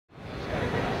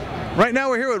Right now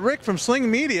we're here with Rick from Sling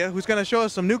Media, who's going to show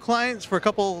us some new clients for a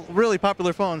couple really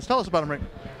popular phones. Tell us about them, Rick.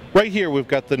 Right here we've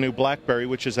got the new Blackberry,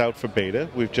 which is out for beta.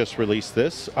 We've just released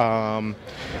this.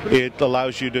 It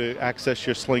allows you to access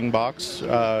your Sling box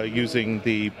using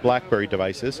the Blackberry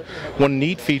devices. One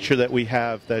neat feature that we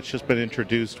have that's just been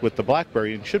introduced with the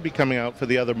Blackberry and should be coming out for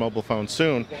the other mobile phones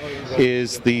soon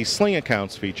is the Sling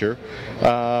accounts feature.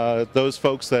 Those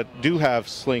folks that do have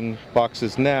Sling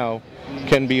boxes now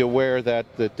can be aware that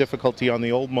the difficulty on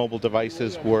the old mobile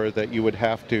devices were that you would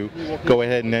have to go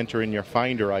ahead and enter in your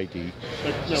Finder ID.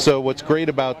 So what's great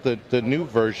about the new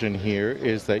version here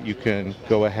is that you can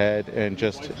go ahead and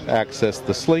just access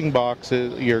the Sling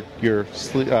boxes, your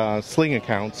Sling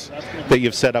accounts that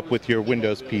you've set up with your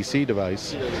Windows PC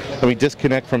device. Let me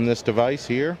disconnect from this device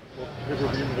here.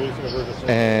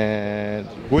 And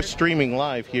we're streaming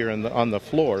live here on the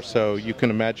floor, so you can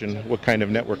imagine what kind of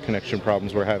network connection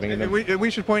problems we're having. And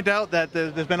we should point out that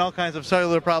there's been all kinds of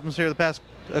cellular problems here the past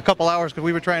couple hours because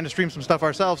we were trying to stream some stuff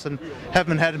ourselves and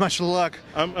haven't had much luck.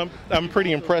 I'm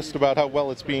pretty impressed about how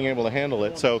well it's being able to handle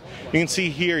it. So you can see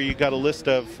here you got a list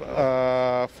of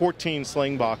 14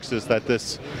 Sling boxes that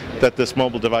this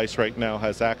mobile device right now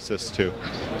has access to.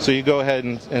 So you go ahead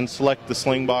and select the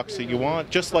Sling box that you want,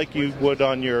 just like you would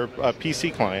on your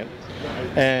PC client,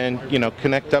 and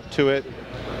connect up to it,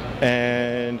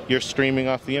 and you're streaming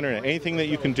off the internet. Anything that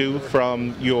you can do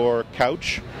from your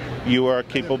couch, you are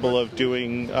capable of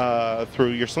doing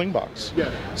through your Sling box.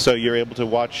 So you're able to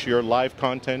watch your live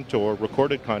content or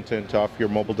recorded content off your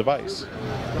mobile device.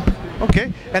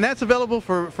 Okay, and that's available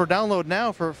for download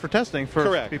now for testing for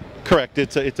Correct. people. Correct.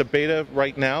 It's a beta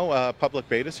right now, public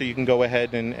beta, so you can go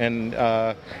ahead and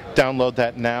download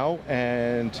that now,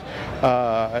 and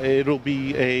it'll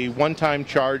be a one-time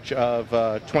charge of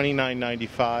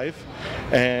 $29.95,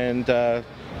 and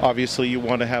obviously you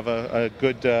want to have a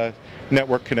good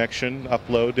network connection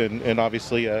upload, and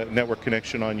obviously a network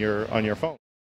connection on your phone.